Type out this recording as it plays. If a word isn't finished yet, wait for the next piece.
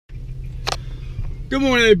Good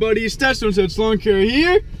morning, everybody. It's Advertisement Lawn Care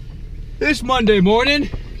here. This Monday morning,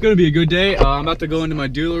 gonna be a good day. I'm about to go into my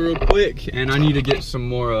dealer real quick, and I need to get some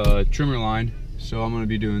more trimmer line, so I'm gonna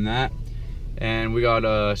be doing that. And we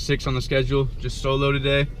got 6 on the schedule, just solo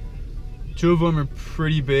today. 2 of them are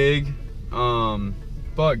pretty big,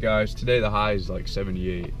 but guys, today the high is like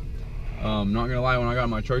 78. Not gonna lie, when I got in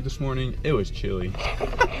my truck this morning, it was chilly.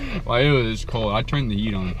 Like, it was cold. I turned the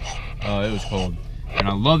heat on. It was cold. And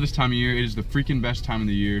I love this time of year. It is the freaking best time of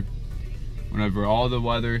the year. Whenever all the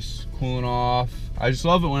weather's cooling off. I just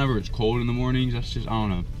love it whenever it's cold in the mornings. That's just, I don't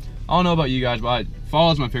know. I don't know about you guys, but fall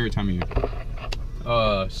is my favorite time of year.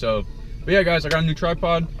 But yeah, guys, I got a new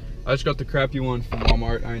tripod. I just got the crappy one from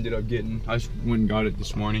Walmart. I ended up getting, I just went and got it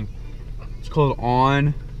this morning. It's called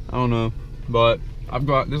On. I don't know, but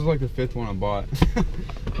this is like the 5th one I bought.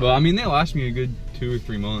 But I mean, they last me a good 2 or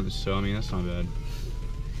 3 months, so I mean, that's not bad.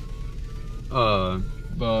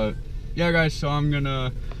 But yeah, guys, so I'm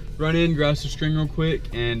gonna run in, grab some string real quick,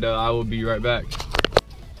 and I will be right back.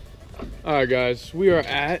 All right, guys, we are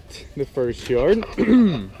at the first yard. I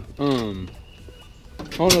don't know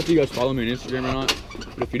if you guys follow me on Instagram or not,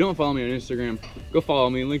 but if you don't follow me on Instagram, go follow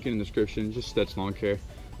me, link in the description, just That's Lawn Care.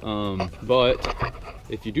 But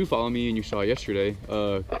if you do follow me and you saw yesterday,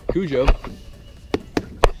 Kujo,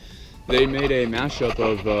 they made a mashup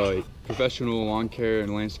of professional lawn care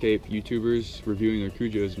and landscape YouTubers reviewing their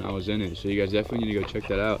Kujos, and I was in it, so you guys definitely need to go check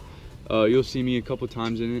that out. You'll see me a couple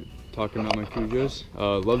times in it talking about my Kujos.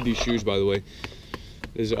 Love these shoes, by the way.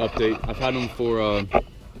 There's an update. I've had them for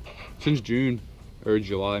since June or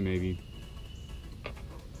July, maybe.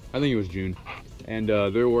 I think it was June, and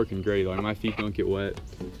they're working great. Like, my feet don't get wet,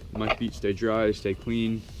 my feet stay dry, stay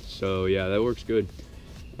clean, so yeah, that works good.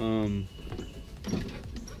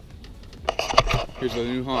 Here's the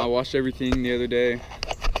new I washed everything the other day.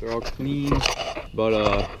 They're all clean.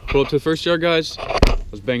 But pull up to the first yard, guys.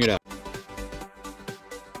 Let's bang it out.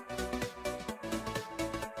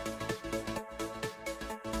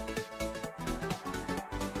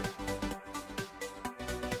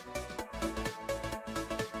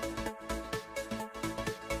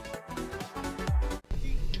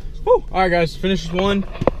 Woo! All right, guys, finished one.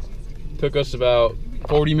 Took us about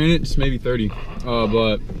 40 minutes, maybe 30.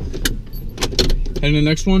 But heading to the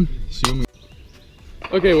next one. See when we...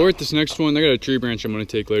 Okay, we're at this next one. I got a tree branch I'm gonna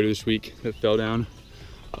take later this week that fell down.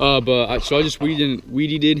 So I just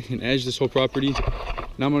weeded and edged this whole property.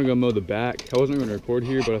 Now I'm gonna go mow the back. I wasn't gonna record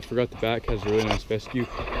here, but I forgot the back has a really nice fescue,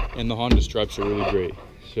 and the Honda stripes are really great.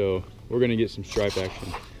 So we're gonna get some stripe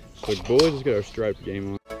action. So boys, let's get our stripe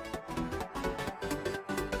game on.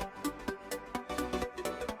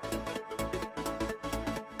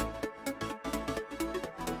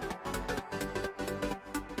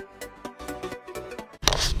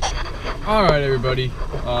 All right, everybody,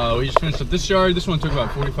 we just finished up this yard. This one took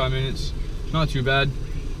about 45 minutes, not too bad.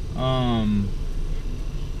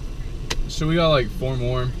 So we got like 4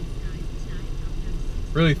 more,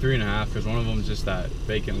 really 3.5, because one of them is just that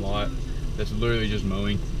vacant lot that's literally just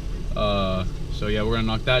mowing. So yeah, we're gonna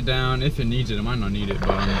knock that down. If it needs it, it might not need it,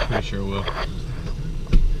 but I'm pretty sure it will.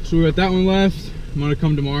 So we got that one left. I'm gonna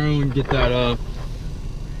come tomorrow and get that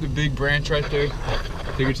the big branch right there,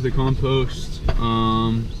 take it to the compost.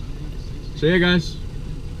 So yeah, guys,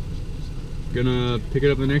 gonna pick it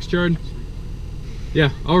up in the next yard. Yeah,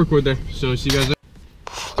 I'll record there, so see you guys there.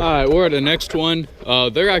 All right, we're at the next one.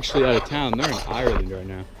 They're actually out of town. They're in Ireland right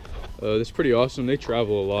now. That's pretty awesome. They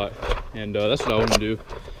travel a lot, and that's what I want to do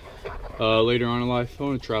later on in life. I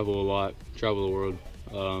want to travel a lot, travel the world.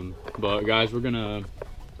 But guys, we're gonna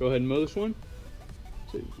go ahead and mow this one.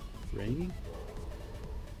 Is it raining?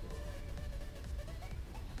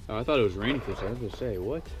 Oh, I thought it was raining for a second. I was gonna say,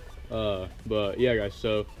 what? But yeah, guys,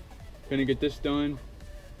 so gonna get this done,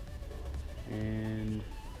 and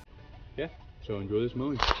yeah, so enjoy this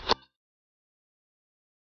mowing.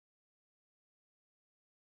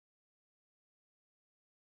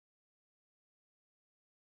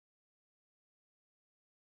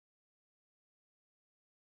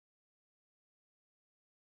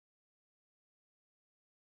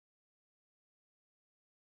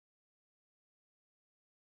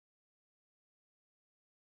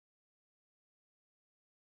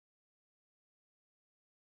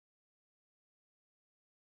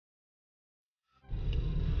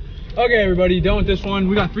 Okay, everybody, done with this one.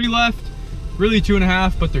 We got 3 left, really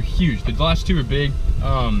 2.5, but they're huge. The last 2 are big.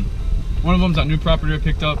 One of them's that new property I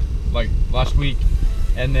picked up like last week,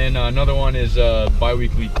 and then another one is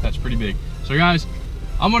bi-weekly. That's pretty big. So guys,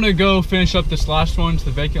 I'm gonna go finish up this last one. It's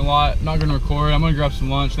the vacant lot. Not gonna record. I'm gonna grab some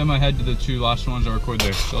lunch, then I'm gonna head to the 2 last ones I'll record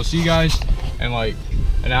there. So I'll see you guys in like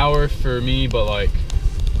an hour for me, but like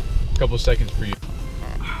a couple seconds for you.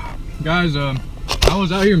 guys, I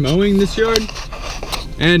was out here mowing this yard,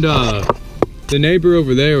 and the neighbor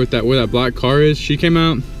over there with where that black car is, she came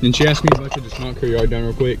out and she asked me if I could just knock her yard down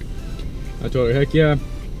real quick. I told her, heck yeah,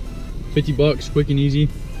 50 bucks, quick and easy.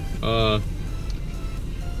 So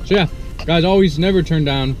yeah, guys, always never turn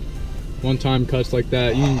down one-time cuts like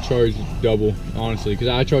that. You can charge double, honestly, because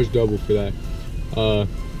I charged double for that. And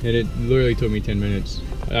it literally took me 10 minutes.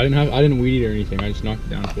 I didn't weed eat or anything. I just knocked it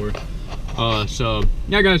down for her. So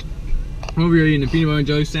yeah, guys, I'm over here eating a peanut butter and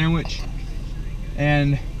jelly sandwich,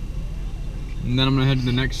 and then I'm gonna head to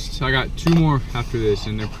the next. I got 2 more after this,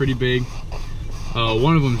 and they're pretty big.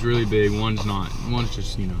 One of them's really big, one's not. One's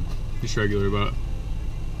just, you know, just regular. But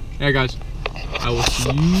yeah, guys, I will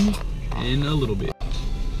see you in a little bit.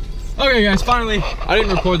 Okay, guys, finally, I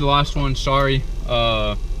didn't record the last one, sorry.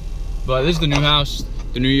 But this is the new house,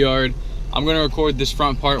 the new yard. I'm gonna record this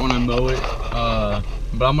front part when I mow it.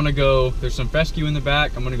 But I'm gonna go, there's some fescue in the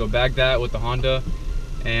back. I'm gonna go bag that with the Honda,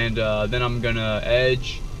 and then I'm gonna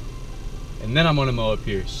edge, and then I'm gonna mow up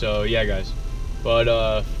here. So yeah, guys. But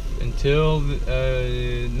until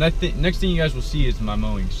next thing you guys will see is my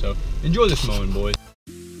mowing. So enjoy this mowing, boys.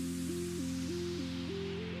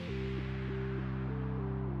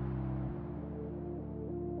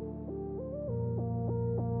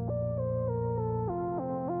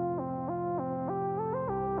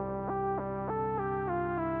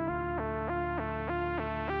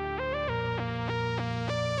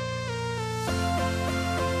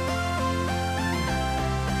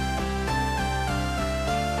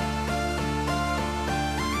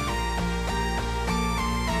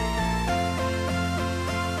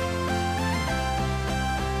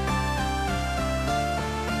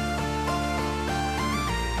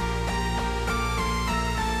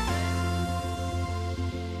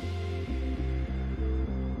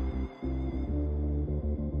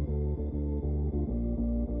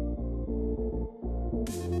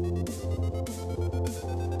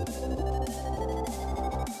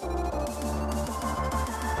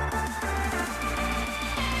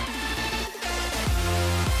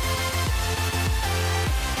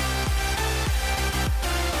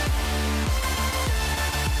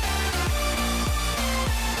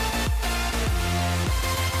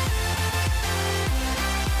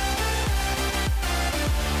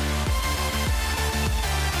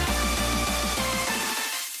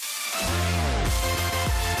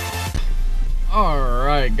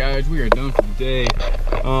 Alright, guys, we are done for the day.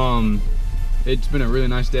 It's been a really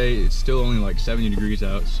nice day. It's still only like 70 degrees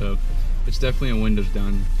out, so it's definitely a windows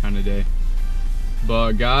down kind of day.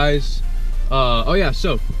 But guys, oh yeah,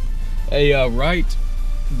 so Wright,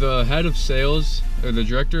 the head of sales, or the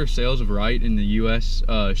director of sales of Wright in the US,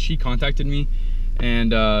 she contacted me,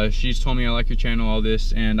 and she's told me, I like your channel, all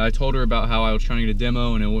this, and I told her about how I was trying to get a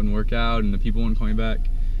demo and it wouldn't work out and the people wouldn't call me back.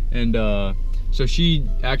 And so she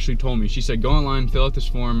actually told me, she said, go online, fill out this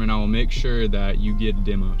form, and I will make sure that you get a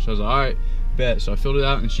demo. So I was like, all right, bet. So I filled it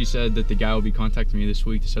out, and she said that the guy will be contacting me this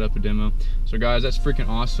week to set up a demo. So guys, that's freaking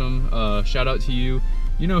awesome. Shout out to you.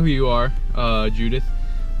 You know who you are, Judith.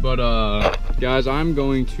 But guys, I'm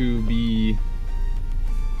going to be,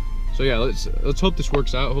 so yeah, let's hope this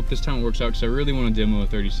works out. I hope this time it works out, because I really want to demo a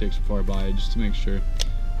 36 before I buy it, just to make sure.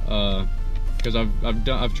 Because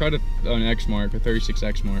I've tried an X mark, a 36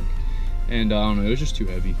 X mark, and I don't know, it was just too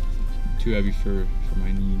heavy for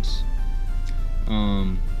my needs.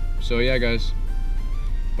 So yeah, guys,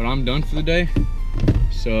 but I'm done for the day.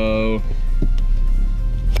 So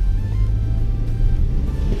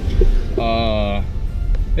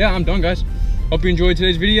yeah, I'm done, guys. Hope you enjoyed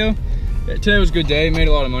today's video. Today was a good day, made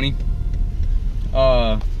a lot of money.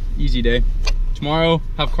 Easy day. Tomorrow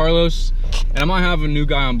have Carlos, and I might have a new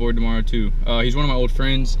guy on board tomorrow too. He's one of my old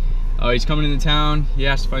friends. He's coming into town. He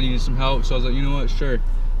asked if I needed some help, so I was like, you know what, sure.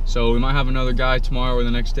 So we might have another guy tomorrow or the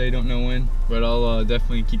next day, don't know when, but I'll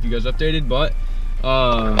definitely keep you guys updated. But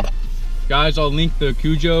guys, I'll link the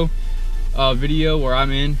Kujo video where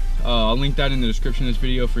I'm in. I'll link that in the description of this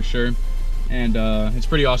video for sure. And it's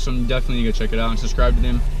pretty awesome. Definitely go check it out and subscribe to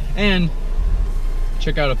them. And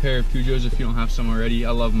check out a pair of Kujos if you don't have some already.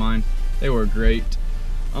 I love mine. They were great.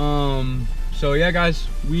 So yeah, guys,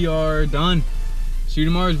 we are done. See you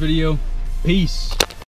tomorrow's video. Peace.